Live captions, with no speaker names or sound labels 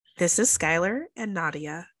This is Skylar and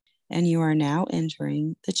Nadia. And you are now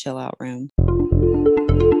entering the chill out room.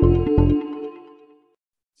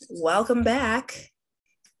 Welcome back.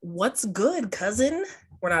 What's good, cousin?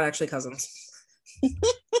 We're not actually cousins.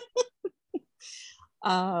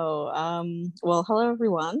 Well, hello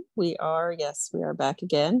everyone. We are back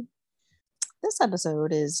again. This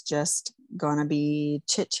episode is just gonna be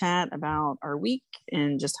chit chat about our week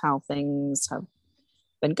and just how things have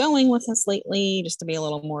been going with us lately, just to be a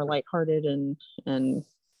little more lighthearted and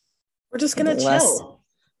we're just gonna chill.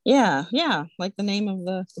 Yeah, like the name of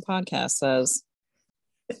the podcast says.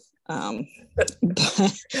 I'm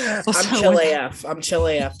chill AF. I'm chill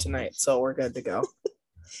AF tonight, so we're good to go.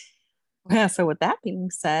 Yeah, so with that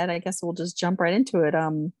being said, I guess we'll just jump right into it.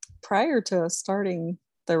 Prior to starting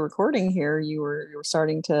the recording here, you were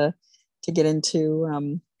starting to get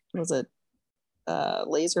into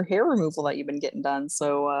laser hair removal that you've been getting done.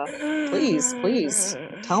 So please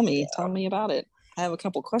tell me about it. I have a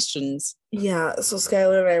couple questions. Yeah, so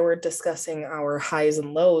Skylar and I were discussing our highs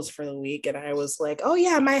and lows for the week, and I was like, oh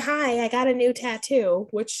yeah, my high, I got a new tattoo,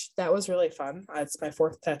 which that was really fun. It's my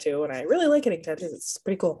 4th tattoo, and I really like getting tattoos. It's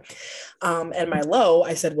pretty cool. And my low,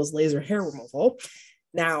 I said, was laser hair removal.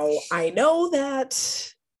 Now, I know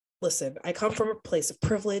that, listen, I come from a place of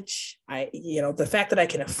privilege. The fact that I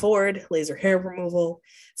can afford laser hair removal,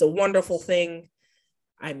 it's a wonderful thing.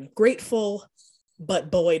 I'm grateful.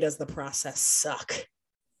 But boy, does the process suck.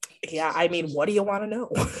 Yeah, I mean, what do you want to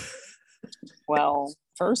know? Well,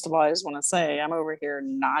 first of all, I just want to say I'm over here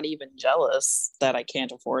not even jealous that I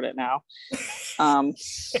can't afford it now.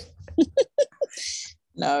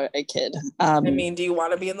 No, I kid. I mean, do you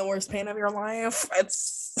want to be in the worst pain of your life?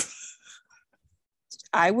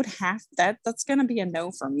 I would have that's gonna be a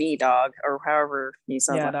no for me, dog, or however you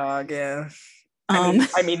said that. Yeah, dog. Yeah.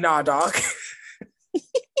 I mean, nah, dog.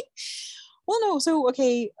 Well, no. So,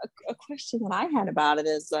 okay, a question that I had about it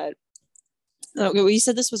is that you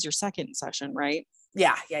said this was your second session, right?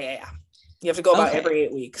 Yeah. You have to go about every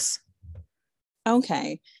 8 weeks.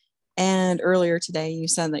 Okay. And earlier today, you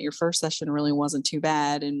said that your first session really wasn't too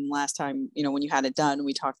bad. And last time, when you had it done,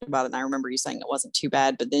 we talked about it. And I remember you saying it wasn't too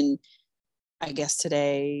bad. But then I guess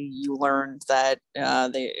today you learned that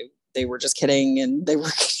they were just kidding and they were.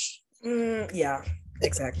 Yeah,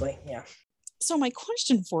 exactly. Yeah. So my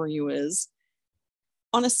question for you is,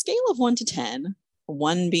 on a scale of 1 to 10,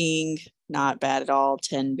 1 being not bad at all,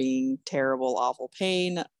 10 being terrible, awful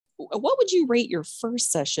pain, what would you rate your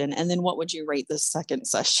first session? And then what would you rate the second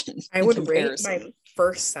session? I would rate my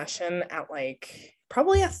first session at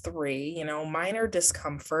probably a 3, minor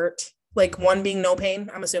discomfort, 1 being no pain,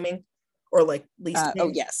 I'm assuming, or least pain.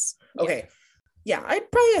 Oh, yes. Okay. Yeah,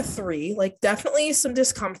 I'd probably a 3, definitely some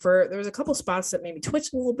discomfort. There was a couple spots that maybe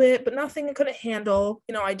twitched a little bit, but nothing I couldn't handle.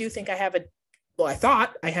 I do think I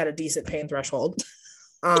thought I had a decent pain threshold.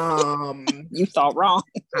 You thought wrong.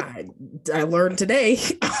 I learned today.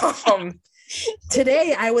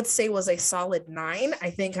 Today I would say was a solid 9. I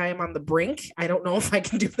think I am on the brink. I don't know if I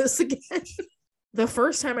can do this again. The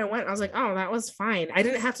first time I went, I was like, oh, that was fine. I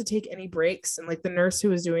didn't have to take any breaks. And the nurse who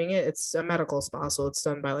was doing it, it's a medical spa, so it's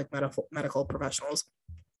done by medical professionals.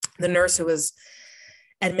 The nurse who was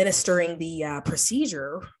administering the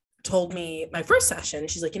procedure told me my first session,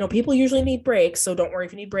 she's like, people usually need breaks, so don't worry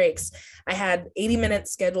if you need breaks. I had 80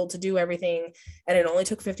 minutes scheduled to do everything, and it only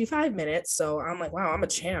took 55 minutes. So I'm like, wow, I'm a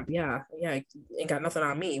champ. Yeah, ain't got nothing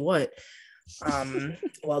on me. What?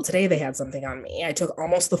 Well, today they had something on me. I took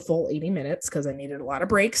almost the full 80 minutes because I needed a lot of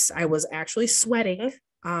breaks. I was actually sweating.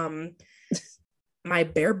 My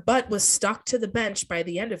bare butt was stuck to the bench by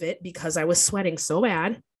the end of it because I was sweating so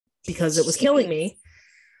bad because it was killing me.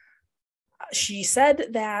 She said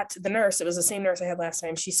that the nurse, it was the same nurse I had last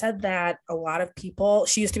time. She said that a lot of people,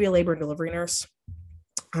 she used to be a labor and delivery nurse,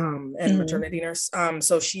 and maternity nurse.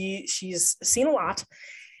 So she's seen a lot.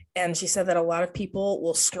 And she said that a lot of people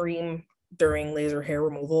will scream during laser hair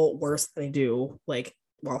removal worse than they do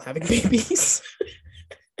while having babies.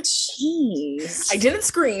 Jeez. I didn't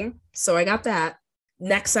scream, so I got that.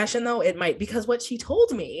 Next session though, it might, because what she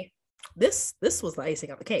told me, this was the icing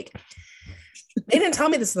on the cake. They didn't tell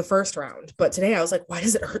me this the first round, but today I was like, why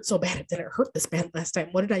does it hurt so bad? It didn't hurt this bad last time.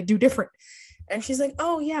 What did I do different? And she's like,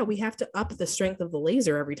 oh yeah, we have to up the strength of the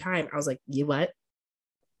laser every time. I was like, you what?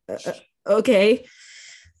 Okay.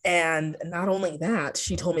 And not only that,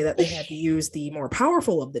 she told me that they had to use the more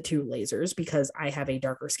powerful of the 2 lasers because I have a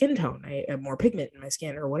darker skin tone. I have more pigment in my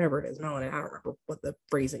skin, or whatever it is, melanin. I don't remember what the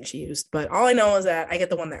phrasing she used, but all I know is that I get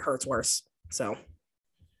the one that hurts worse. So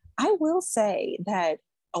I will say that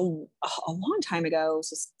a long time ago,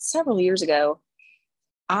 so several years ago,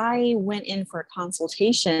 I went in for a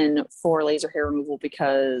consultation for laser hair removal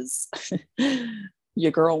because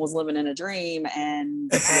your girl was living in a dream and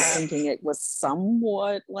was thinking it was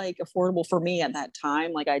somewhat like affordable for me at that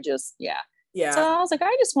time. Like Yeah. So I was like,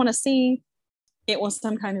 I just want to see. It was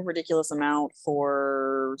some kind of ridiculous amount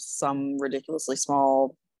for some ridiculously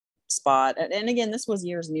small spot. And again, this was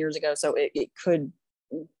years and years ago, so it could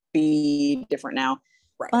be different now.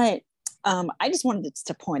 Right. But I just wanted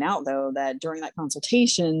to point out, though, that during that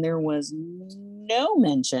consultation, there was no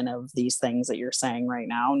mention of these things that you're saying right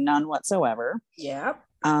now, none whatsoever. Yeah.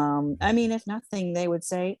 I mean, if nothing, they would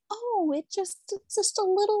say, "Oh, it's just a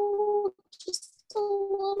little,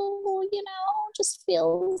 just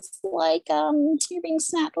feels like you're being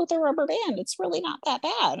snapped with a rubber band. It's really not that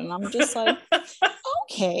bad." And I'm just like,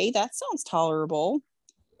 "Okay, that sounds tolerable."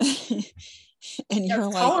 And you're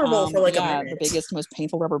like, tolerable for like a minute. The biggest, most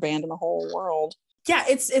painful rubber band in the whole world. Yeah,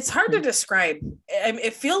 it's hard to describe. I mean,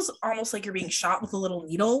 it feels almost like you're being shot with a little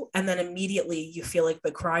needle, and then immediately you feel like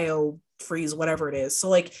the cryo freeze, whatever it is. So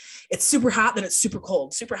like it's super hot, then it's super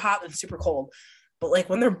cold, super hot, then super cold. But like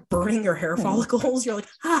when they're burning your hair follicles, you're like,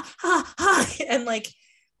 and like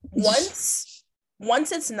once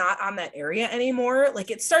it's not on that area anymore,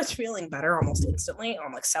 like it starts feeling better almost instantly.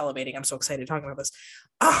 I'm like salivating. I'm so excited talking about this.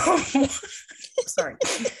 Sorry.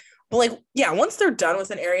 But like, yeah, once they're done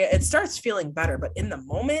with an area, it starts feeling better. But in the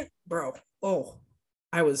moment, bro,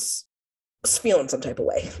 I was feeling some type of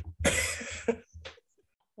way.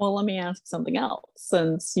 Well, let me ask something else.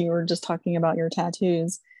 Since you were just talking about your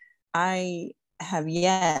tattoos, I have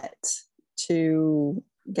yet to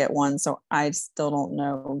get one, so I still don't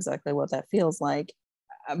know exactly what that feels like.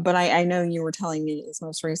 But I know you were telling me this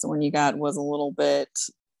most recent one you got was a little bit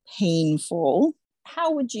painful.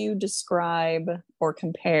 How would you describe or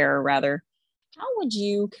compare, rather, how would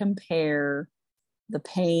you compare the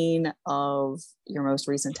pain of your most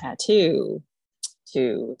recent tattoo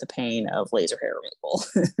to the pain of laser hair removal?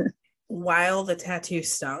 While the tattoo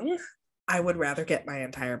stung, I would rather get my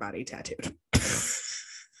entire body tattooed.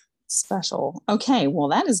 Special. Okay, well,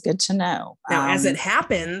 that is good to know. Now, as it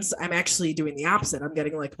happens, I'm actually doing the opposite. I'm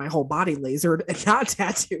getting like my whole body lasered and not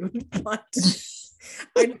tattooed, but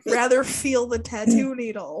I'd rather feel the tattoo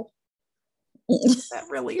needle. That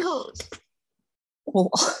really hurt. Well,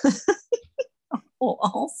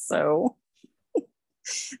 also,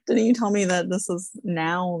 didn't you tell me that this is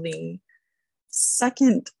now the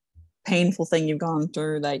second painful thing you've gone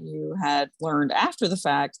through that you had learned after the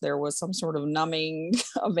fact there was some sort of numbing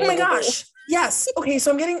available? Oh my gosh. Yes. Okay.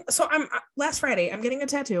 So I'm last Friday, I'm getting a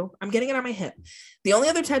tattoo. I'm getting it on my hip. The only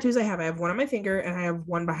other tattoos I have one on my finger and I have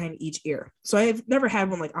one behind each ear. So I've never had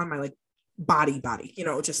one like on my like body,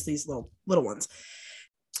 just these little ones.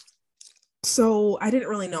 So I didn't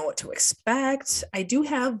really know what to expect. I do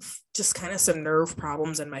have just kind of some nerve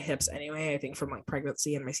problems in my hips anyway, I think from like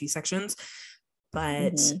pregnancy and my C-sections,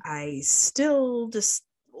 but I still just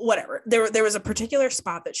whatever. There was a particular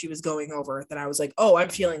spot that she was going over that I was like, oh, I'm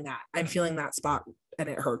feeling that spot and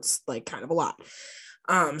it hurts like kind of a lot.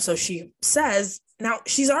 So she says, now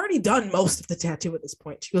she's already done most of the tattoo at this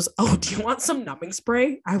point. She goes, oh, do you want some numbing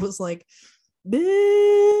spray? I was like,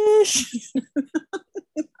 bish.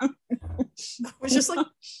 I was just like,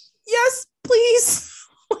 yes, please.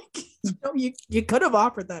 Like, you could have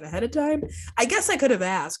offered that ahead of time. I guess I could have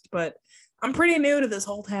asked, but I'm pretty new to this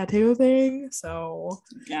whole tattoo thing. So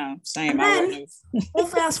yeah, same. Then, we'll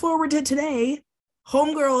fast forward to today.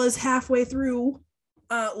 Homegirl is halfway through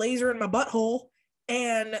laser in my butthole,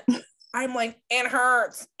 and I'm like, it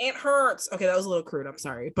hurts. Okay, that was a little crude. I'm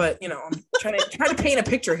sorry, but I'm trying to paint a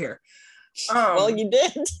picture here. Well, you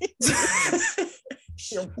did.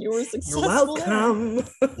 You were successful. You're welcome.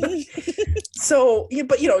 So, yeah,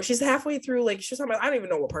 but she's halfway through. Like, she was talking about, I don't even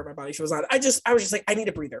know what part of my body she was on. I was just like, I need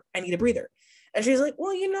a breather. And she's like,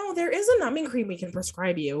 well, there is a numbing cream we can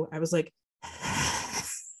prescribe you. I was like,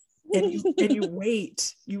 and you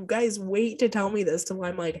wait. You guys wait to tell me this till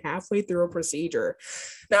I'm like halfway through a procedure.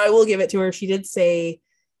 Now I will give it to her. She did say,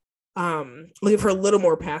 I'll give her a little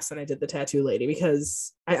more pass than I did the tattoo lady,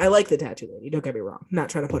 because I like the tattoo lady, don't get me wrong, I'm not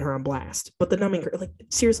trying to put her on blast, but the numbing, like,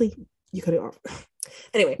 seriously, you could have.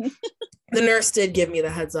 Anyway, the nurse did give me the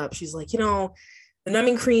heads up. She's like, the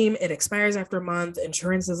numbing cream, it expires after a month,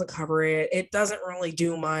 insurance doesn't cover it doesn't really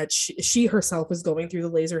do much. She herself is going through the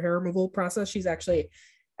laser hair removal process. She's actually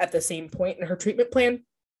at the same point in her treatment plan.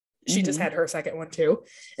 She just had her second one too.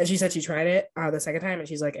 And she said she tried it the second time, and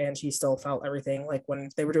she's like, and she still felt everything. Like when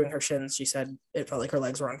they were doing her shins, she said it felt like her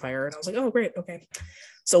legs were on fire. And I was like, oh, great. Okay.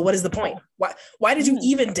 So what is the point? Why did you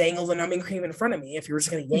even dangle the numbing cream in front of me if you were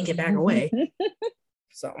just going to yank it back away?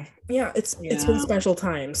 So yeah, it's been special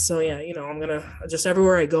times. So yeah, I'm gonna just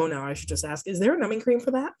everywhere I go now, I should just ask, is there a numbing cream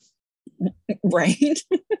for that? Right.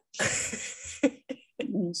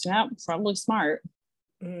 Yeah, probably smart.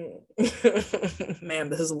 Man,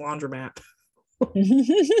 this is a laundromat.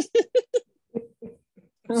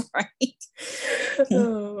 Right.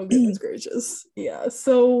 Oh goodness gracious. Yeah.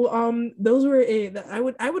 So those were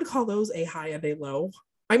I would call those a high and a low.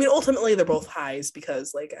 I mean, ultimately they're both highs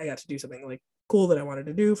because like I got to do something like cool that I wanted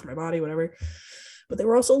to do for my body, whatever. But they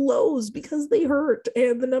were also lows because they hurt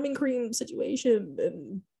and the numbing cream situation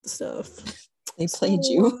and stuff. They played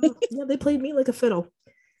you. Yeah, they played me like a fiddle.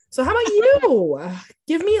 So how about you?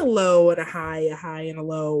 Give me a low and a high and a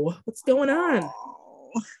low. What's going on?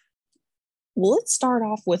 Well, let's start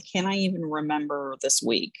off with, can I even remember this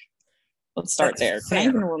week? Let's start there. Can I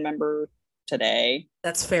even remember today?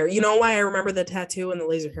 That's fair. You know why I remember the tattoo and the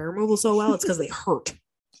laser hair removal so well? It's because they hurt.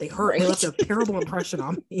 They hurt. Right? They left a terrible impression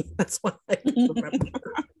on me. That's what I remember.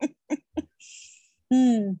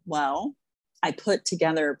 Well, I put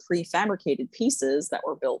together prefabricated pieces that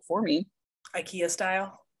were built for me. IKEA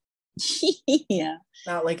style? Yeah.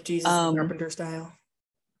 Not like Jesus Carpenter style?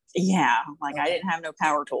 Yeah. Like I didn't have no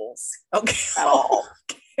power tools. Okay. At all.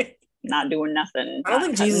 Okay. Not doing nothing. I don't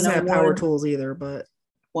think Jesus had power tools either, but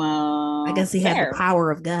well, I guess he had the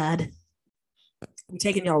power of God. I'm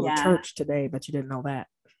taking y'all to church today, but you didn't know that.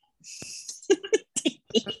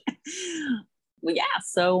 Well, yeah.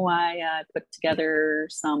 So I put together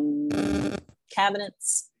some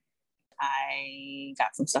cabinets. I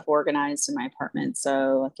got some stuff organized in my apartment.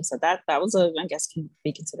 So, like I said, that was I guess can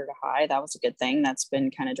be considered a high. That was a good thing. That's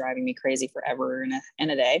been kind of driving me crazy forever in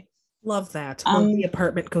a day. Love that. Love the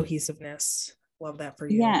apartment cohesiveness. Love that for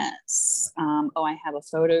you. Yes. I have a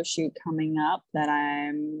photo shoot coming up that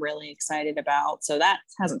I'm really excited about. So that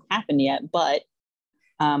hasn't happened yet, but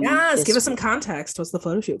yes, give us some context. What's the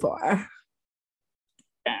photo shoot for?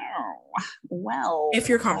 Oh, well, if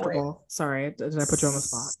you're comfortable. Sorry, did I put you on the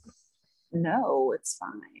spot? No, it's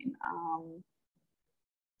fine.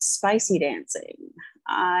 Spicy dancing.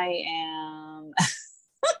 I am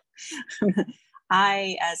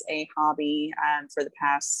as a hobby, for the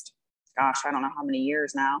past, gosh, I don't know how many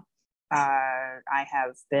years now, I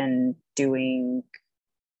have been doing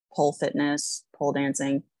pole fitness, pole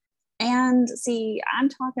dancing. And see, I'm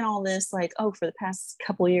talking all this like, oh, for the past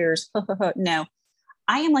couple years. No,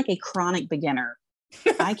 I am like a chronic beginner.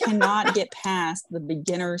 I cannot get past the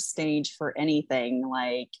beginner stage for anything.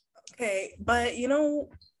 Like, okay, but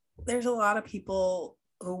there's a lot of people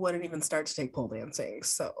who wouldn't even start to take pole dancing.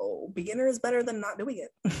 So beginner is better than not doing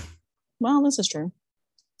it. Well, this is true.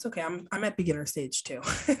 It's okay. I'm at beginner stage too.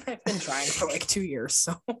 I've been trying for like 2 years.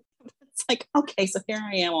 So it's like, okay, so here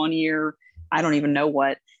I am on year, I don't even know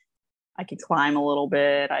what. I can climb a little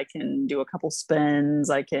bit. I can do a couple spins.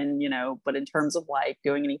 I can, but in terms of like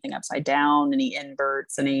doing anything upside down, any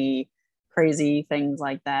inverts, any crazy things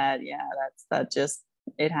like that. Yeah,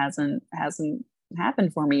 it hasn't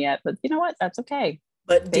happened for me yet, but you know what? That's okay.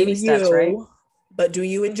 But baby steps, right? But do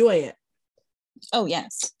you enjoy it? Oh,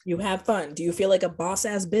 yes. You have fun. Do you feel like a boss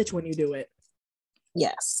ass bitch when you do it?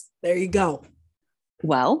 Yes. There you go.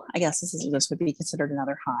 Well, I guess this would be considered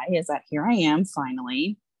another high, is that here I am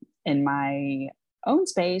finally in my own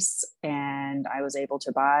space, and I was able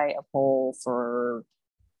to buy a pole for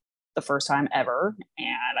the first time ever,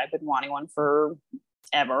 and I've been wanting one for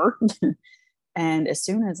ever. And as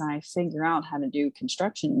soon as I figure out how to do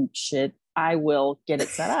construction shit, I will get it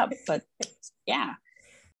set up. But yeah,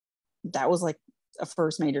 that was like a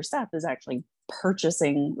first major step, is actually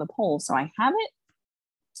purchasing the pole. So I have it,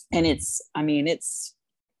 and it's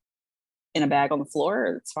in a bag on the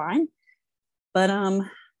floor. It's fine. But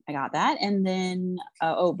I got that. And then,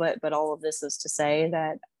 but all of this is to say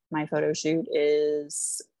that my photo shoot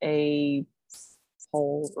is a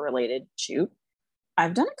pole related shoot.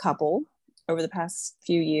 I've done a couple over the past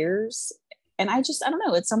few years, and I don't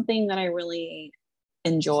know, it's something that I really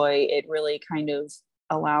enjoy. It really kind of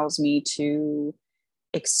allows me to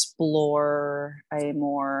explore a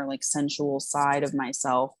more like sensual side of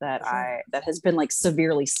myself that has been like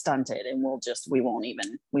severely stunted, and we won't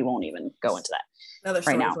even go into that another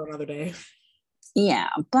story for another day. Yeah,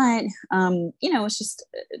 but it's just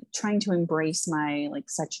trying to embrace my like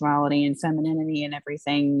sexuality and femininity and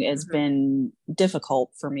everything has been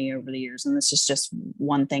difficult for me over the years, and this is just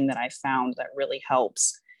one thing that I found that really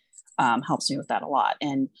helps me with that a lot.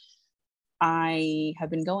 And I have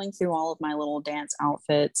been going through all of my little dance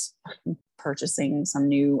outfits, purchasing some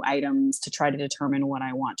new items to try to determine what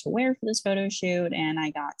I want to wear for this photo shoot. And I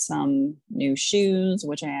got some new shoes,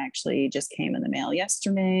 which I actually just came in the mail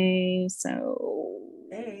yesterday. So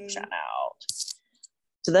shout out.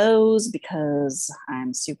 to those because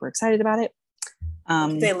I'm super excited about it. What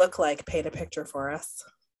do they look like? Paint a picture for us.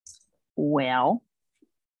 Well,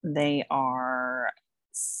 they are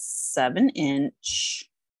 7-inch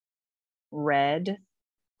red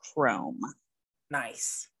chrome.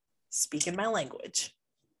 Nice. Speaking my language.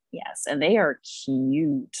 Yes, and they are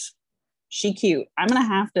cute. She cute. I'm gonna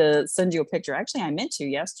have to send you a picture. Actually, I meant to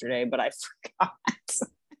yesterday, but I forgot.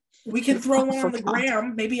 We can throw one on the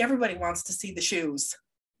gram. Maybe everybody wants to see the shoes.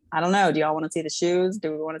 I don't know. Do y'all want to see the shoes?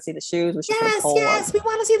 Do we want to see the shoes? We should put a poll yes, we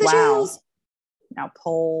want to see the shoes. Now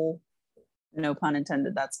poll, no pun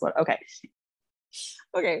intended. That's what. Okay.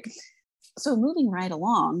 So moving right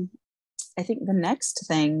along, I think the next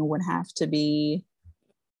thing would have to be,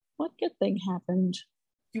 what good thing happened?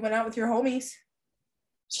 You went out with your homies.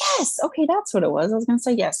 Yes. Okay, that's what it was. I was gonna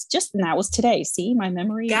say yes. And that was today. See, my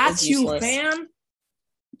memory is useless. Fam.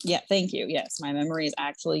 Yeah, thank you. Yes, my memory is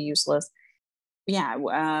actually useless.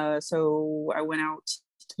 Yeah. So I went out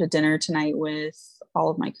to dinner tonight with all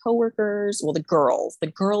of my coworkers. Well, the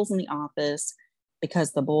girls in the office,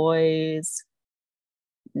 because the boys,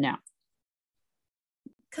 no.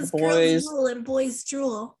 Because girls drool and boys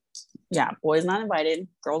drool. Yeah, boys not invited,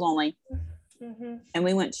 girls only. Mm-hmm. And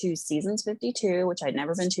we went to Seasons 52, which I'd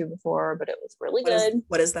never been to before, but it was really good.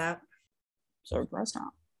 What is that? It's a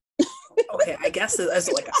restaurant. Okay, I guess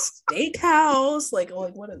it's like a steakhouse. Like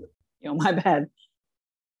what is it? My bad.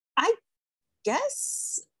 I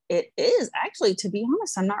guess it is actually, to be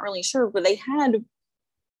honest, I'm not really sure, but they had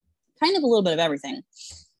kind of a little bit of everything.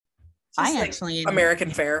 Actually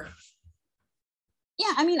American fare.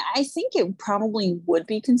 Yeah, I mean, I think it probably would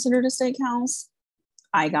be considered a steakhouse.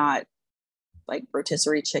 I got like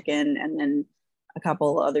rotisserie chicken, and then a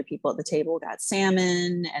couple other people at the table got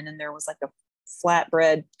salmon, and then there was like a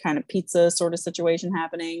flatbread kind of pizza sort of situation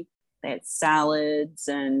happening. They had salads,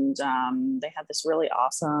 and they had this really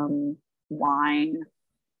awesome wine.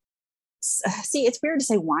 See, it's weird to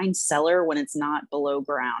say wine cellar when it's not below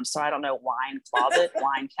ground. So I don't know, wine closet,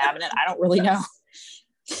 wine cabinet. I don't really know.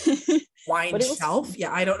 Wine shelf?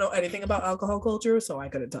 Yeah, I don't know anything about alcohol culture, so I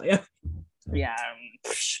couldn't tell you. Yeah,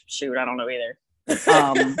 shoot, I don't know either.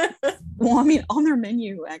 Well, I mean, on their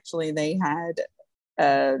menu, actually, they had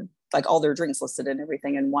like all their drinks listed and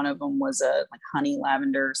everything, and one of them was a like honey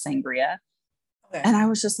lavender sangria. Okay. And I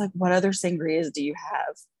was just like, what other sangrias do you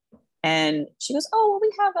have? And she goes, oh, well,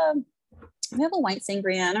 we have a white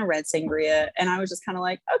sangria and a red sangria. And I was just kind of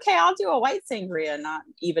like, okay, I'll do a white sangria, not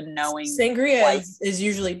even knowing. Sangria is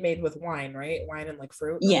usually made with wine, right? Wine and like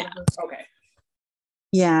fruit. Yeah. Okay.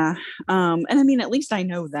 Yeah. And I mean, at least I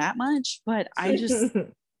know that much, but I just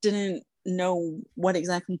didn't know what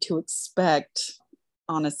exactly to expect,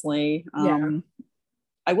 honestly.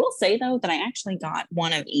 I will say though that I actually got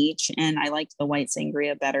one of each, and I liked the white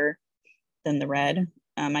sangria better than the red.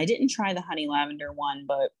 I didn't try the honey lavender one,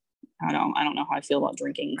 but I don't know how I feel about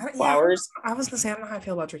drinking flowers. I was gonna say, I don't know how I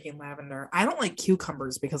feel about drinking lavender. I don't like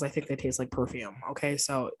cucumbers because I think they taste like perfume. Okay,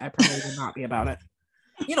 so I probably would not be about it.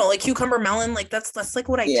 Like cucumber melon, like that's like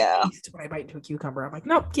what I taste when I bite into a cucumber. I'm like,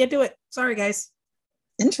 nope, can't do it. Sorry, guys.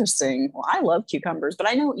 Interesting. Well, I love cucumbers, but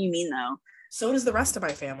I know what you mean though. So does the rest of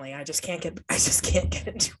my family. I just can't get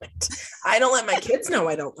into it. I don't let my kids know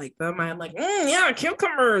I don't like them. I'm like, yeah,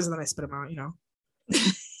 cucumbers, and then I spit them out.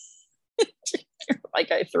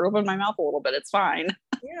 Like I threw up in my mouth a little bit. It's fine.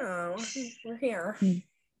 Yeah, we're here.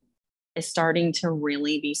 It's starting to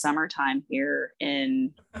really be summertime here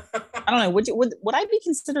in, I don't know, would I be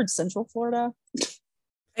considered Central Florida?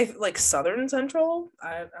 Like Southern Central?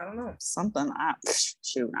 I don't know. Something. I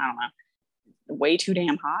don't know. Way too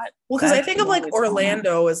damn hot. Well, because I think of like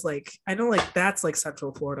Orlando as like, I know like that's like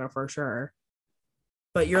Central Florida for sure.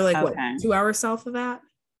 But you're like, what, 2 hours south of that?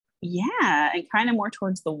 Yeah, and kind of more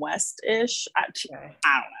towards the west-ish. I don't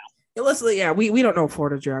know. Yeah, we don't know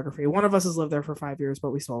Florida geography. One of us has lived there for 5 years,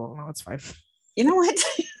 but we still don't know. It's fine. You know what?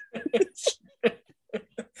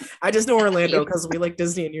 I just know Orlando because we like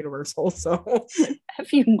Disney and Universal. So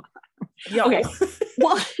F you. Yo. Okay.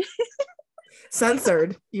 What?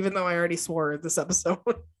 Censored, even though I already swore this episode.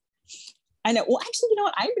 I know. Well, actually, you know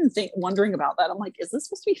what? I've been wondering about that. I'm like, is this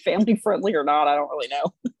supposed to be family friendly or not? I don't really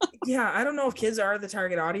know. Yeah, I don't know if kids are the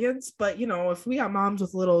target audience, but if we got moms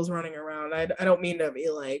with littles running around, I don't mean to be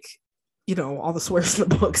like, all the swears in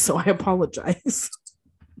the book. So I apologize.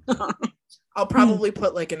 I'll probably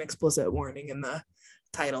put like an explicit warning in the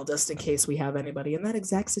title just in case we have anybody in that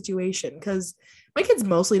exact situation, because my kids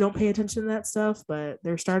mostly don't pay attention to that stuff, but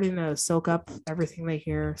they're starting to soak up everything they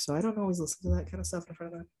hear. So I don't always listen to that kind of stuff in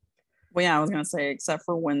front of them. Well, yeah, I was going to say, except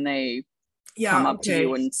for when they come up to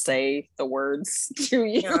you and say the words to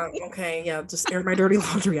you. Yeah, okay. Yeah, just air my dirty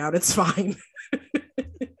laundry out. It's fine.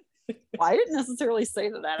 Well, I didn't necessarily say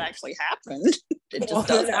that actually happened. It just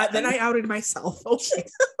then I outed myself. Okay.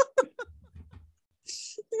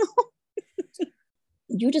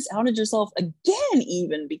 You just outed yourself again,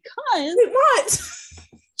 even because what?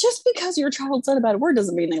 Just because your child said a bad word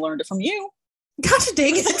doesn't mean they learned it from you. Gosh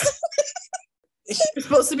dang it. You're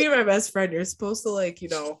supposed to be my best friend. You're supposed to, like, you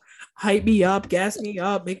know, hype me up, gas me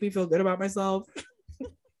up, make me feel good about myself.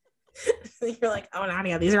 You're like, oh,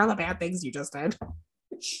 Nadia, these are all the bad things you just did.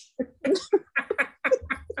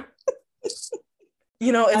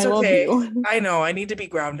 You know, it's okay. I know I need to be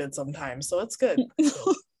grounded sometimes, so it's good.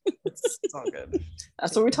 It's all good.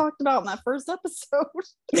 That's what we talked about in that first episode.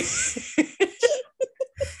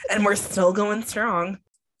 And we're still going strong.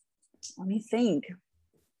 Let me think.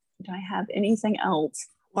 Do I have anything else?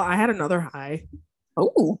 Well, I had another high.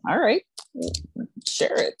 Oh, all right.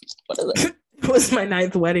 Share it. What is it? It was my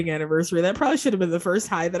 9th wedding anniversary. That probably should have been the first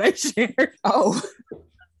high that I shared. Oh.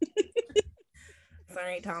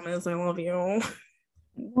 Sorry, Thomas. I love you.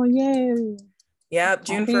 Well, yay. Yep.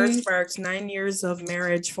 June 1st marks 9 years of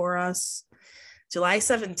marriage for us. July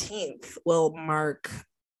 17th will mark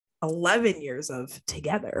 11 years of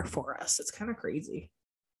together for us. It's kind of crazy.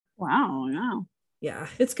 Wow. Wow. Yeah,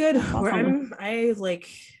 it's good. Awesome. I like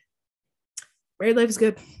married life is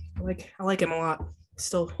good. I like him a lot.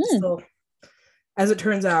 Still, as it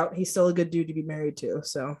turns out, he's still a good dude to be married to.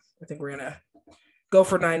 So I think we're gonna go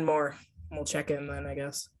for 9 more. We'll check in then, I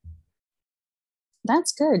guess.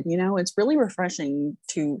 That's good. You know, it's really refreshing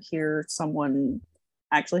to hear someone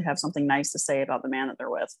actually have something nice to say about the man that they're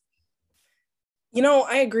with. You know,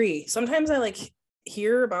 I agree. Sometimes I like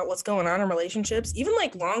hear about what's going on in relationships, even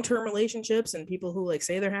like long-term relationships, and people who like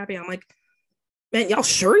say they're happy. I'm like, man, y'all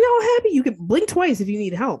sure y'all happy? You can blink twice if you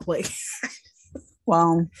need help. Like,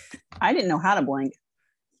 well, I didn't know how to blink.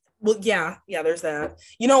 Well, yeah, there's that.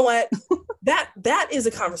 You know what? that is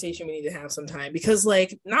a conversation we need to have sometime, because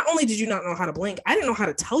like, not only did you not know how to blink, I didn't know how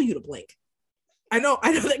to tell you to blink. I know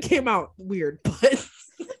that came out weird, but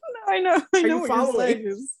I know what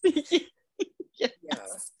you're saying.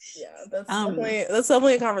 Yes. Yeah, that's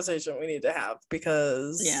definitely a conversation we need to have,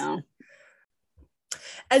 because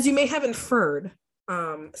as you may have inferred,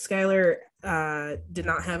 Skylar did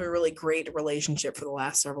not have a really great relationship for the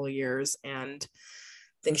last several years, and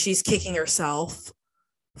I think she's kicking herself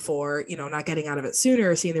for, you know, not getting out of it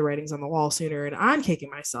sooner, seeing the writings on the wall sooner, and I'm kicking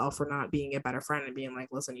myself for not being a better friend and being like,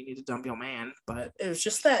 listen, you need to dump your man. But it was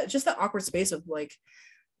just that awkward space of like,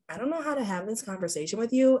 I don't know how to have this conversation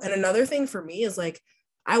with you. And another thing for me is like,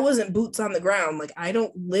 I wasn't boots on the ground. Like, I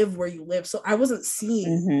don't live where you live. So I wasn't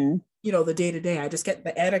seeing, you know, the day to day. I just get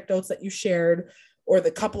the anecdotes that you shared, or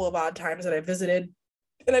the couple of odd times that I visited,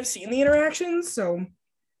 and I've seen the interactions. So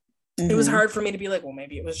it was hard for me to be like, well,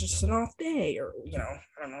 maybe it was just an off day, or, you know,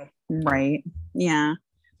 I don't know. Right. Yeah.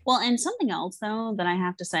 Well, and something else though that I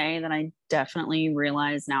have to say that I definitely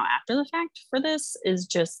realize now after the fact for this is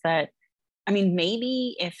just that, I mean,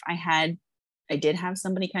 maybe if I did have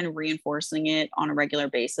somebody kind of reinforcing it on a regular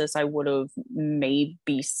basis, I would have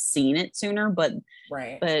maybe seen it sooner, but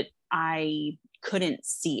I couldn't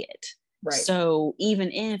see it. Right. So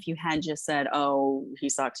even if you had just said, oh, he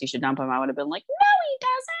sucks, you should dump him, I would have been like, no, he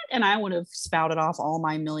doesn't. And I would have spouted off all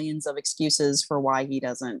my millions of excuses for why he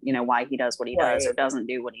doesn't, you know, why he does what he does or doesn't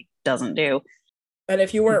do what he doesn't do. And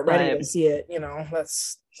if you weren't ready to see it, you know,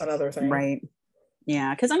 that's another thing. Right.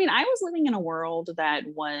 Yeah. Because I mean, I was living in a world that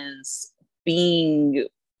was being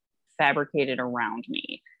fabricated around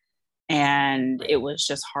me, and it was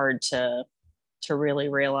just hard to really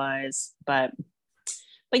realize. But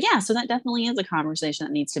yeah, so that definitely is a conversation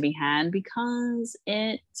that needs to be had, because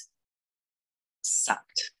it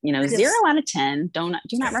sucked. You know, 0 out of 10. Do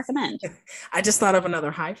not recommend. I just thought of another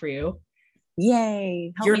high for you.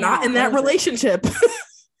 Yay. You're not in that relationship.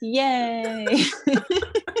 Yay.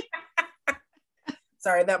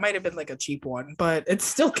 Sorry, that might have been like a cheap one, but it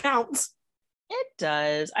still counts. It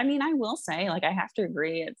does. I mean, I will say, like, I have to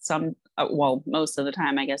agree at most of the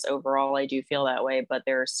time, I guess overall I do feel that way, but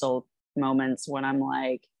there are still moments when I'm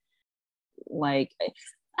like, I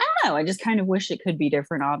don't know, I just kind of wish it could be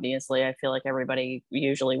different. Obviously, I feel like everybody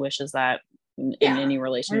usually wishes that in any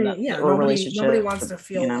relationship. Nobody wants to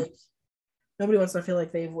feel like, nobody wants to feel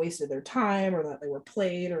like they've wasted their time, or that they were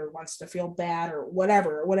played, or wants to feel bad, or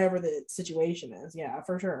whatever the situation is. Yeah,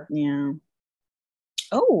 for sure. Yeah.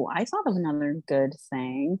 Oh, I thought of another good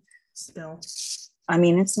thing. Still, I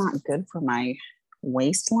mean, it's not good for my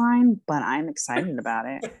waistline, but I'm excited about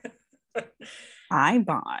it.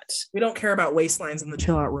 We don't care about waistlines in the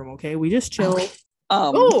chill out room, okay? We just chill.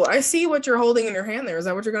 Okay. I see what you're holding in your hand there. Is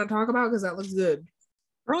that what you're going to talk about? Because that looks good.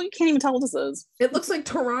 Girl, you can't even tell what this is. It looks like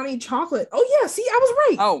Torani chocolate. Oh yeah, see, I was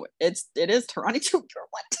right. Oh, it is Torani chocolate.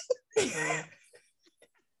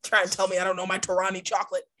 Try and tell me I don't know my Torani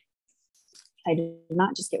chocolate. I did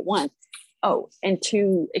not just get one. Oh, and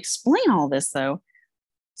to explain all this though,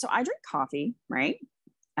 so I drink coffee, right?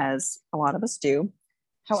 As a lot of us do.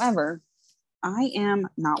 However, I am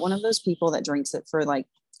not one of those people that drinks it for like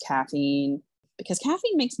caffeine, because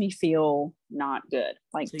caffeine makes me feel not good,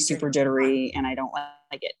 like So super jittery, and I don't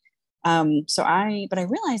like it. But I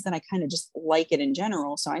realized that I kind of just like it in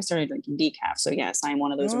general. So I started drinking decaf. So yes, I'm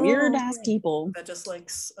one of those weird ass people that just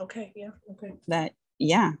likes, okay. That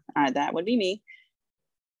would be me.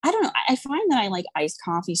 I don't know. I find that I like iced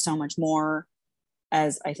coffee so much more,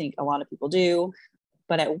 as I think a lot of people do.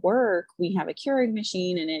 But at work, we have a Keurig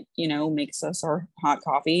machine, and it, makes us our hot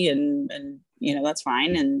coffee, and that's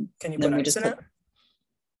fine. And can you then put we ice just in it?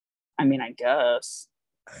 I mean, I guess,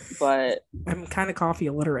 but I'm kind of coffee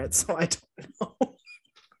illiterate, so I don't know.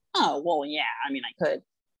 Oh well, yeah. I mean, I could.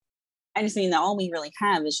 I just mean that all we really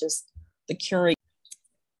have is just the Keurig.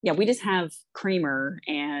 Yeah, we just have creamer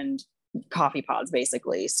and coffee pods,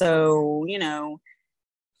 basically. So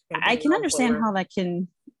I can understand how that can,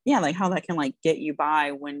 like how that can like get you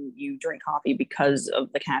by when you drink coffee because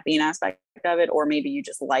of the caffeine aspect of it, or maybe you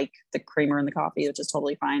just like the creamer in the coffee, which is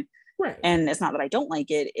totally fine. Right. And it's not that I don't like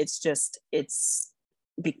it. It's just, it's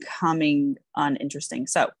becoming uninteresting.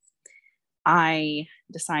 So I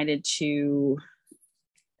decided to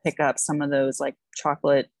pick up some of those like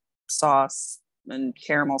chocolate sauce and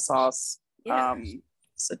caramel sauce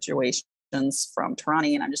situations from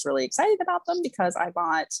Torani, and I'm just really excited about them because I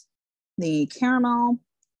bought the caramel,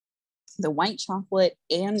 the white chocolate,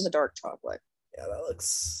 and the dark chocolate. Yeah, that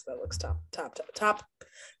looks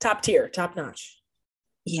top tier, top notch.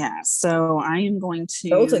 Yeah, so I am going to.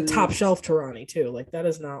 That looks like top shelf Torani too. Like that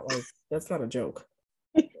is not like, that's not a joke.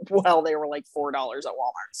 Well, they were like $4 at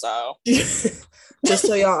Walmart, so just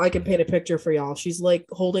so y'all, I can paint a picture for y'all. She's like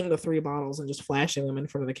holding the 3 bottles and just flashing them in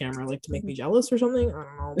front of the camera, like to make me jealous or something. I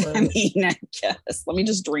don't know. But... I mean, I guess. Let me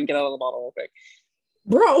just drink it out of the bottle real quick,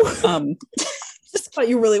 bro. Just thought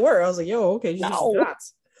you really were. I was like, yo, okay. No.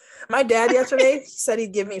 My dad yesterday said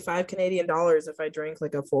he'd give me $5 Canadian if I drank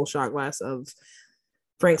like a full shot glass of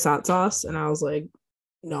Frank's hot sauce, and I was like,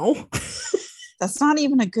 no. That's not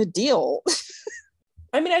even a good deal.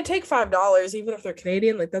 I mean, I take $5 even if they're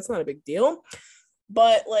Canadian. Like that's not a big deal.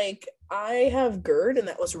 But like I have GERD, and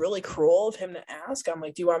that was really cruel of him to ask. I'm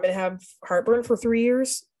like, do you want me to have heartburn for 3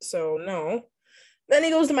 years? So no. Then he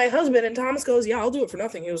goes to my husband, and Thomas goes, yeah, I'll do it for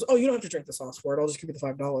nothing. He goes, oh, you don't have to drink the sauce for it. I'll just give you the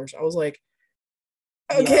 $5. I was like,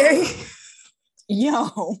 okay.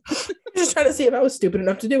 Yo. Just trying to see if I was stupid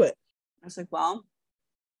enough to do it. I was like, well,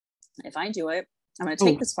 if I do it, I'm going to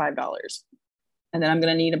take this $5. And then I'm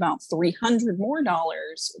going to need about $300 more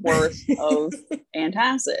worth of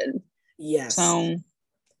antacid. Yes. So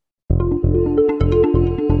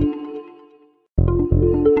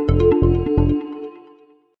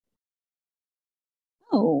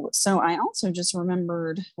so I also just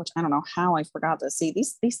remembered, which I don't know how I forgot this. See,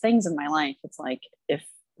 these things in my life, it's like if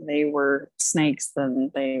they were snakes,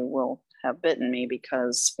 then they will have bitten me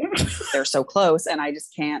because they're so close, and I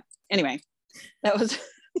just can't. Anyway, that was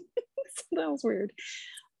weird.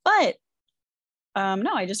 But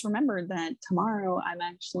no, I just remembered that tomorrow I'm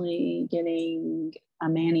actually getting a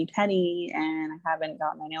mani-pedi, and I haven't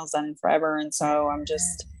got my nails done in forever, and so I'm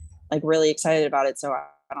just like really excited about it. So I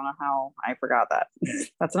don't know how I forgot that.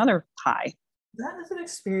 That's another high. That is an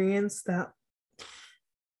experience that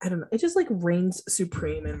I don't know. It just like reigns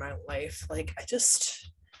supreme in my life. Like there's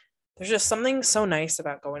just something so nice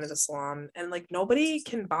about going to the salon, and like nobody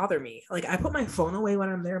can bother me. Like I put my phone away when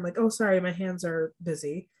I'm there. I'm like, oh, sorry, my hands are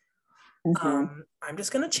busy. Mm-hmm. I'm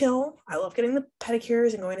just gonna chill. I love getting the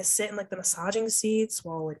pedicures and going to sit in like the massaging seats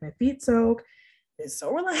while like my feet soak. It's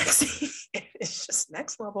so relaxing. It's just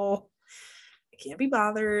next level. I can't be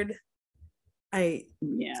bothered. It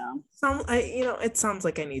sounds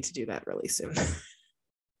like I need to do that really soon.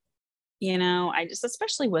 I just,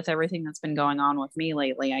 especially with everything that's been going on with me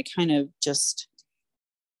lately, I kind of just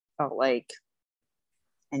felt like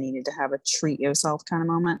I needed to have a treat yourself kind of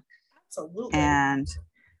moment. Absolutely. And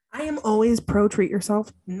I am always pro treat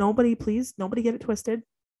yourself. Nobody get it twisted.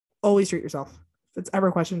 Always treat yourself. If it's ever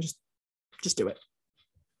a question, just do it.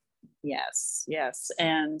 Yes.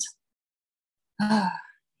 And I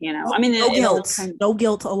mean, no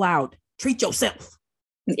guilt allowed. Treat yourself.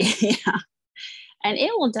 Yeah. And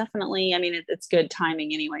it will definitely, I mean, it's good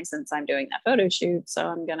timing anyway, since I'm doing that photo shoot. So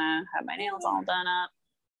I'm going to have my nails all done up.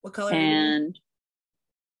 What color? And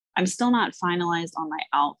I'm still not finalized on my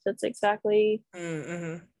outfits exactly.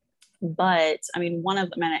 Mm-hmm. But I mean, one of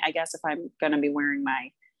them, and I guess if I'm going to be wearing my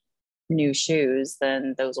new shoes,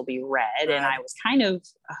 then those will be red. And I was kind of,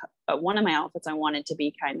 one of my outfits, I wanted to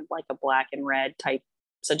be kind of like a black and red type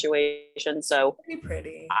situation. So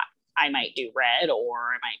pretty. I might do red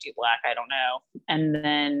or I might do black. I don't know. And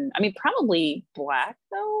then, I mean, probably black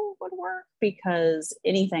though would work, because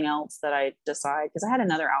anything else that I decide, because I had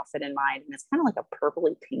another outfit in mind and it's kind of like a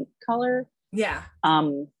purpley pink color. Yeah.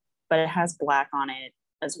 But it has black on it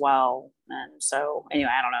as well. And so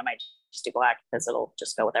anyway, I don't know. I might just do black because it'll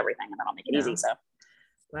just go with everything and then I'll make it easy. So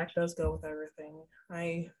black does go with everything.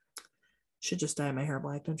 I should just dye my hair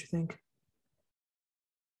black, don't you think?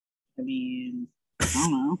 I mean, I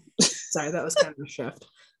don't know. Sorry, that was kind of a shift.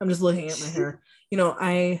 I'm just looking at my hair.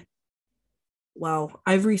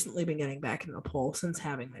 I've recently been getting back into the pole since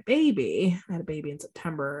having my baby. I had a baby in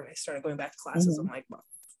September and I started going back to classes in like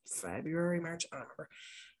February, March, I don't remember.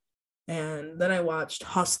 And then I watched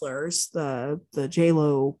Hustlers, the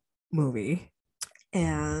J-Lo movie,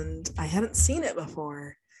 and I hadn't seen it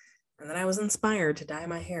before. And then I was inspired to dye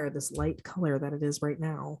my hair this light color that it is right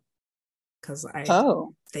now, because I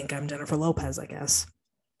think I'm Jennifer Lopez, I guess.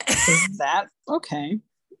 Is that okay?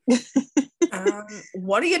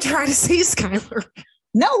 What are you trying to say, Skylar?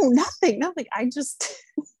 No, nothing.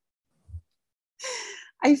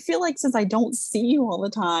 I feel like since I don't see you all the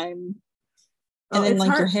time, and then like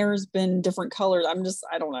hard. Your hair has been different colors, I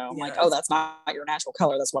don't know. I'm like, that's not your natural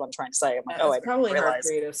color. That's what I'm trying to say. I'm like, it's probably hard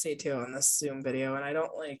for you to see too on this Zoom video. And I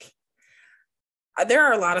don't like, there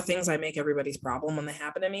are a lot of things I make everybody's problem when they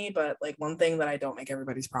happen to me, but like one thing that I don't make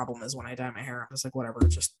everybody's problem is when I dye my hair. I'm just like, whatever,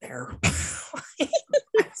 it's just hair.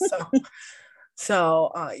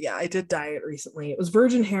 So I did dye it recently. It was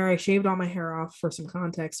virgin hair. I shaved all my hair off. For some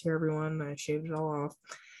context here, everyone, I shaved it all off.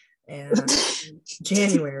 And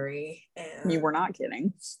January. And you were not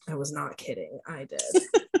kidding. I was not kidding. I did.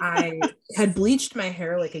 I had bleached my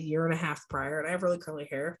hair like a year and a half prior, and I have really curly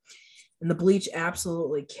hair. And the bleach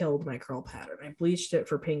absolutely killed my curl pattern. I bleached it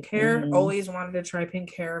for pink hair. Always wanted to try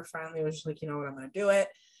pink hair. Finally, I was just like, you know what, I'm going to do it.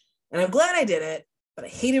 And I'm glad I did it, but I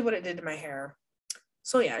hated what it did to my hair.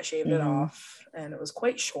 So yeah, I shaved it off, and it was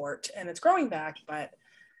quite short, and it's growing back, but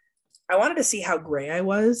I wanted to see how gray I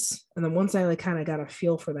was. And then once I like kind of got a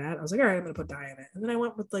feel for that, I was like, all right, I'm going to put dye in it. And then I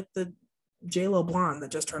went with like the J-Lo blonde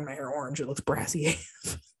that just turned my hair orange. It looks brassy.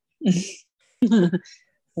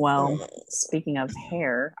 Well, speaking of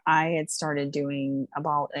hair, I had started doing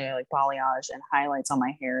like balayage and highlights on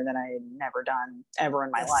my hair that I had never done ever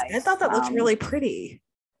in my life. I thought that looked really pretty.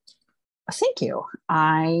 Thank you.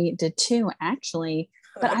 I did too, actually.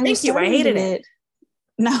 But I hated it.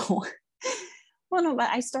 No. Well, no, but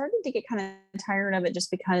I started to get kind of tired of it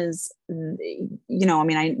just because, I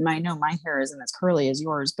mean, I know my hair isn't as curly as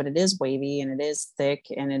yours, but it is wavy and it is thick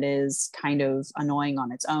and it is kind of annoying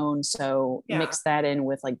on its own. So mix that in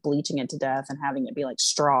with like bleaching it to death and having it be like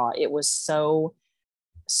straw. It was so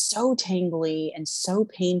tangly and so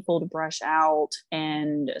painful to brush out.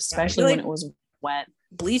 And especially when it was wet.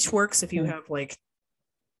 Bleach works if you have like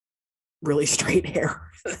really straight hair.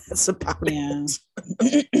 That's about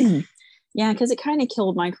it. Yeah, because it kind of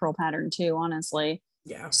killed my curl pattern too, honestly.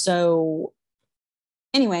 Yeah. So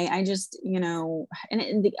anyway, I just,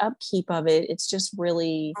 and the upkeep of it, it's just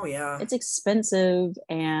really, it's expensive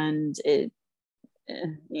and it,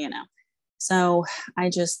 so I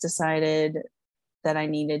just decided that I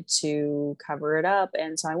needed to cover it up.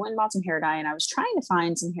 And so I went and bought some hair dye, and I was trying to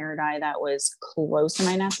find some hair dye that was close to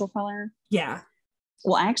my natural color. Yeah.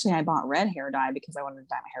 Well, actually I bought red hair dye because I wanted to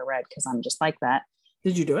dye my hair red because I'm just like that.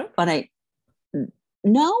 Did you do it? But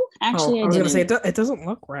no, actually, I was going to say it doesn't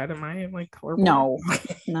look red. Am I like colorblind? No,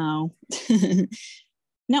 no,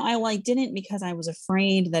 no. I didn't because I was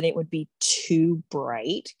afraid that it would be too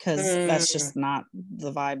bright because that's just not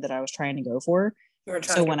the vibe that I was trying to go for. You were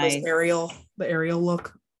trying to get the Ariel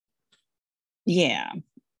look. Yeah,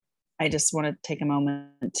 I just want to take a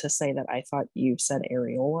moment to say that I thought you said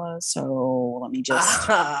areola, so let me just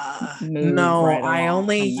move. No, right I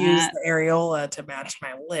only use the areola to match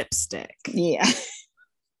my lipstick. Yeah.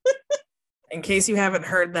 In case you haven't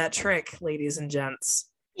heard that trick, ladies and gents.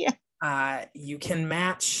 Yeah. You can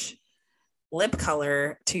match lip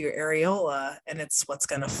color to your areola, and it's what's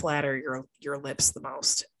going to flatter your lips the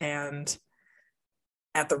most. And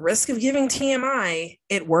at the risk of giving TMI,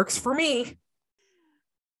 it works for me.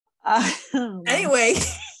 Anyway.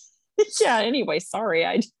 Yeah, anyway,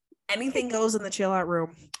 sorry. Anything goes in the chill out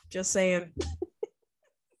room. Just saying.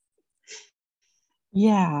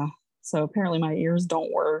 Yeah. So apparently my ears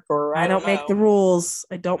don't work, or I don't make the rules.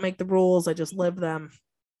 I don't make the rules. I just live them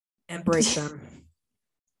and break them.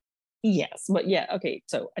 Yes, but yeah, okay.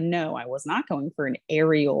 So no, I was not going for an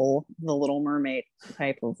Ariel, the Little Mermaid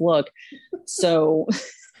type of look. So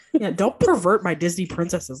Yeah, don't pervert my Disney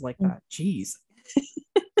princesses like that. Jeez.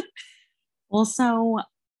 well, so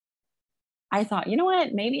I thought, you know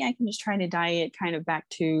what, maybe I can just try to dye it kind of back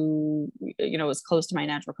to, as close to my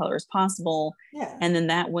natural color as possible. Yeah. And then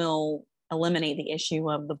that will eliminate the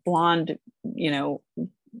issue of the blonde,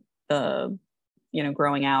 the,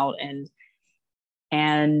 growing out and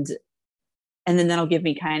then that'll give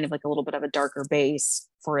me kind of like a little bit of a darker base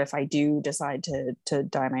for if I do decide to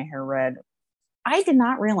dye my hair red. I did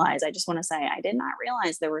not realize, I just want to say, I did not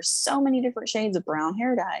realize there were so many different shades of brown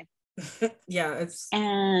hair dye. Yeah, it's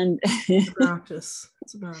obnoxious.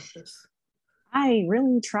 It's obnoxious. I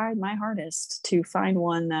really tried my hardest to find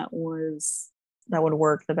one that would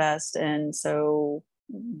work the best. And so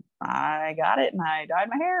I got it and I dyed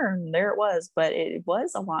my hair and there it was, but it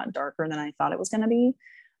was a lot darker than I thought it was going to be.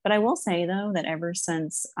 But I will say though, that ever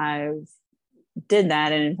since I've did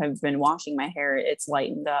that and have been washing my hair, it's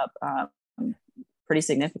lightened up pretty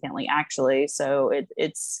significantly actually. So it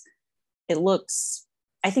looks,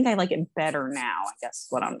 I think I like it better now, I guess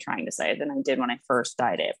what I'm trying to say, than I did when I first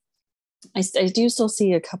dyed it. I do still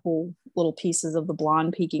see a couple little pieces of the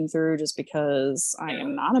blonde peeking through just because I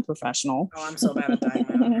am not a professional. Oh, I'm so bad at dyeing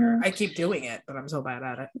my own hair. I keep doing it, but I'm so bad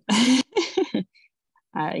at it.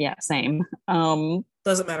 Yeah, same.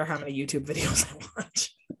 Doesn't matter how many YouTube videos I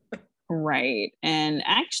watch. Right. And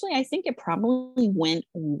actually, I think it probably went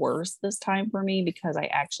worse this time for me because I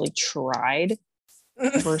actually tried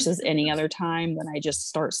versus any other time when I just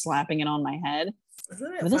start slapping it on my head.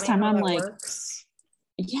 Isn't it but this time I'm like, works?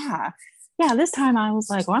 Yeah, this time I was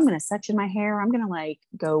like, well, I'm gonna section my hair. I'm gonna like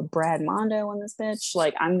go Brad Mondo on this bitch.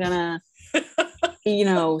 Like I'm gonna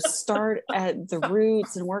start at the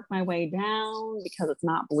roots and work my way down because it's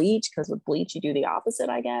not bleach, because with bleach you do the opposite,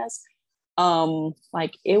 I guess.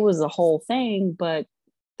 Like it was a whole thing, but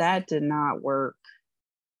that did not work.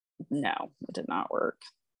 No, it did not work.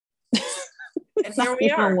 And here we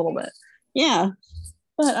are a little bit. Yeah.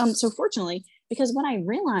 But so fortunately, because what I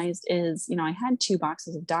realized is, I had 2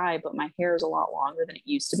 boxes of dye, but my hair is a lot longer than it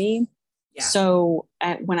used to be. Yeah. So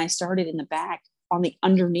when I started in the back on the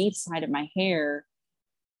underneath side of my hair,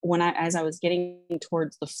 as I was getting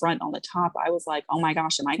towards the front on the top, I was like, oh my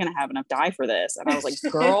gosh, am I going to have enough dye for this? And I was like,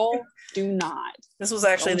 girl, do not. This was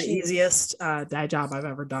actually the easiest dye job I've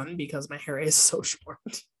ever done because my hair is so short.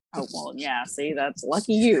 Oh, well, yeah. See, that's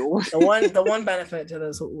lucky you. the one benefit to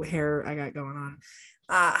this hair I got going on.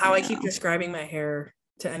 I keep describing my hair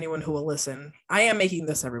to anyone who will listen. I am making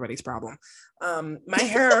this everybody's problem. My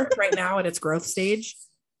hair right now at its growth stage,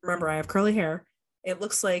 remember I have curly hair. It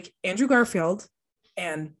looks like Andrew Garfield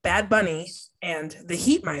and Bad Bunny and the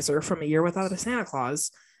Heat Miser from A Year Without a Santa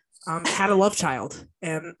Claus had a love child.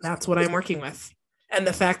 And that's what I'm working with. And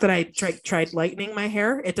the fact that I tried lightening my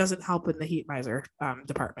hair, it doesn't help in the Heat Miser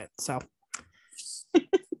department. So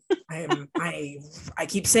I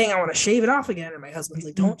keep saying I want to shave it off again, and my husband's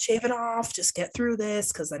like, don't shave it off, just get through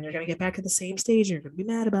this, because then you're going to get back to the same stage and you're going to be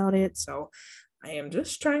mad about it. So I am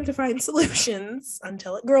just trying to find solutions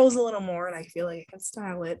until it grows a little more and I feel like I can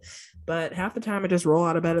style it. But half the time I just roll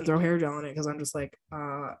out of bed and throw hair gel on it because I'm just like,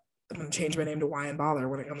 I'm going to change my name to Why and Bother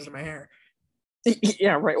when it comes to my hair.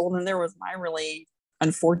 Yeah, right. Well, then there was my really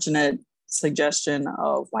unfortunate suggestion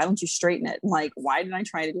of, why don't you straighten it? Like, why did I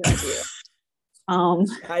try to do that to you?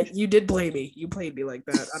 You did play me. You played me like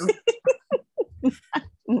that.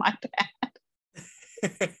 My bad.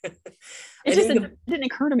 It didn't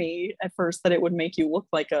occur to me at first that it would make you look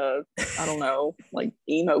like a, I don't know, like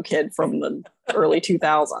emo kid from the early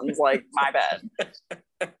 2000s. Like, my bad.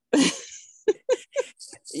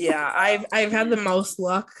 Yeah, I've had the most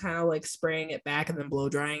luck kind of like spraying it back and then blow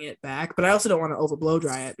drying it back, but I also don't want to over blow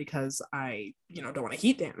dry it because I don't want to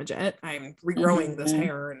heat damage it. I'm regrowing this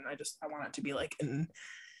hair and I want it to be like in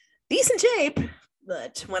decent shape.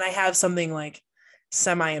 But when I have something like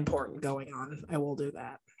semi-important going on, I will do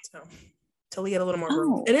that. So till we get a little more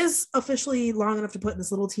growth. It is officially long enough to put in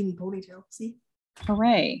this little teeny ponytail. See?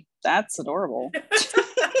 Hooray. That's adorable.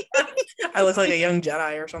 I look like a young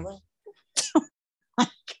Jedi or something.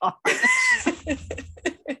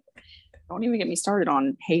 Don't even get me started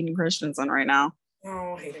on Hayden Christensen right now.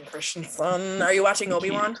 Oh, Hayden Christensen. Are you watching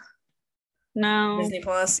Obi-Wan? No. Disney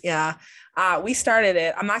Plus? Yeah. We started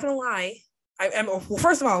it. I'm not going to lie. Well,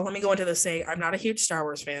 first of all, let me go into this saying I'm not a huge Star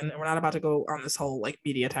Wars fan, and we're not about to go on this whole like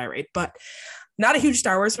media tirade, but not a huge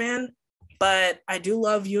Star Wars fan, but I do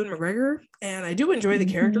love Ewan McGregor, and I do enjoy the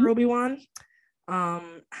character Obi-Wan.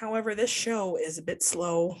 However, this show is a bit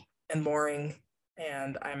slow and boring,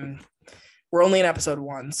 and we're only in episode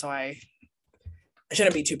 1, so I I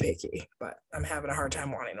shouldn't be too picky, but I'm having a hard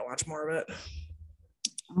time wanting to watch more of it.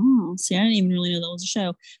 Oh, see, I didn't even really know that was a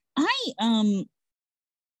show.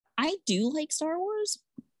 I do like Star Wars.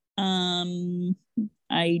 I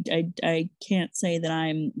can't say that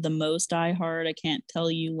I'm the most diehard. I can't tell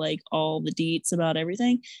you like all the deets about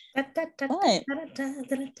everything. But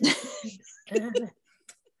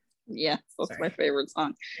yeah, that's my favorite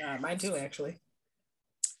song. Mine too, actually.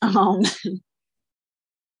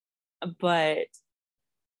 But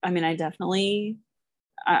I mean, I definitely,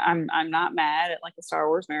 I'm not mad at like a Star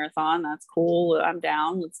Wars marathon. That's cool. I'm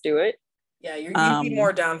down. Let's do it. Yeah, you'd be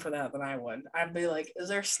more down for that than I would. I'd be like, is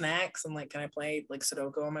there snacks and like, can I play like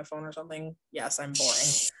Sudoku on my phone or something? Yes, I'm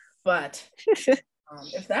boring. But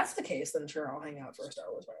if that's the case, then sure, I'll hang out for a Star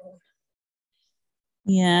Wars marathon.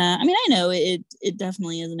 Yeah, I mean, I know it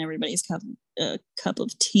definitely isn't everybody's cup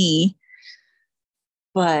of tea,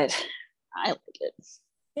 but I like it.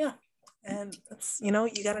 Yeah, and it's, you know,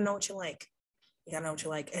 you got to know what you like. You got to know what you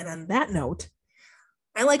like. And on that note,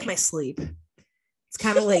 I like my sleep. It's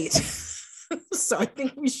kind of late. So I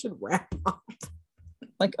think we should wrap up.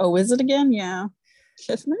 Like, oh, is it again? Yeah.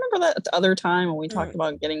 Just remember that other time when we talked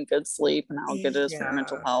about getting good sleep and how good it is for your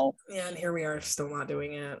mental health. Yeah, and here we are still not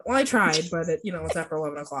doing it. Well, I tried, but it, you know, it's after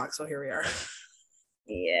 11 o'clock, so here we are.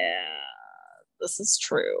 Yeah, this is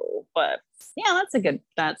true. But yeah, that's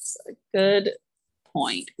a good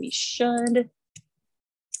point. We should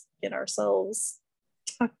get ourselves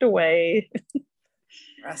tucked away.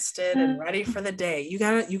 Rested and ready for the day. You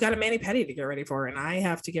got a mani-pedi to get ready for, and I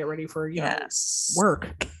have to get ready for, you know,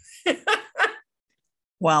 work.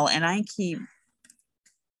 Well, and I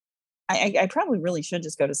probably really should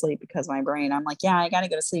just go to sleep because my brain, I'm like, yeah, I got to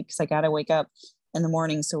go to sleep because I got to wake up in the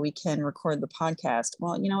morning so we can record the podcast.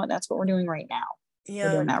 Well, you know what? That's what we're doing right now. Yeah.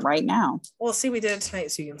 We're doing that right now. Well, see, we did it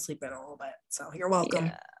tonight so you can sleep in a little bit. So you're welcome.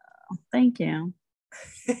 Yeah. Thank you.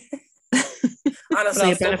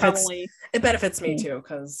 Honestly, it benefits me too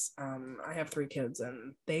because I have 3 kids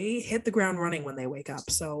and they hit the ground running when they wake up.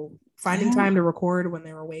 So finding time to record when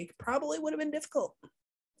they're awake probably would have been difficult.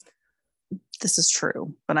 This is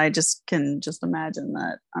true, but I can imagine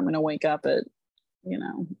that I'm going to wake up at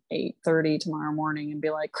 8:30 tomorrow morning and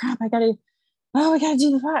be like, crap, I got to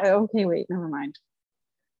do the pod. Okay, wait, never mind.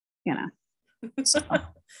 So.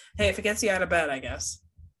 Hey, if it gets you out of bed, I guess.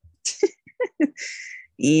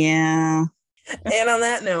 Yeah. And on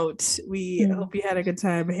that note, we hope you had a good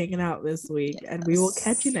time hanging out this week, and we will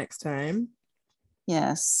catch you next time.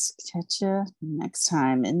 Yes, catch you next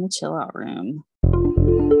time in the chill out room.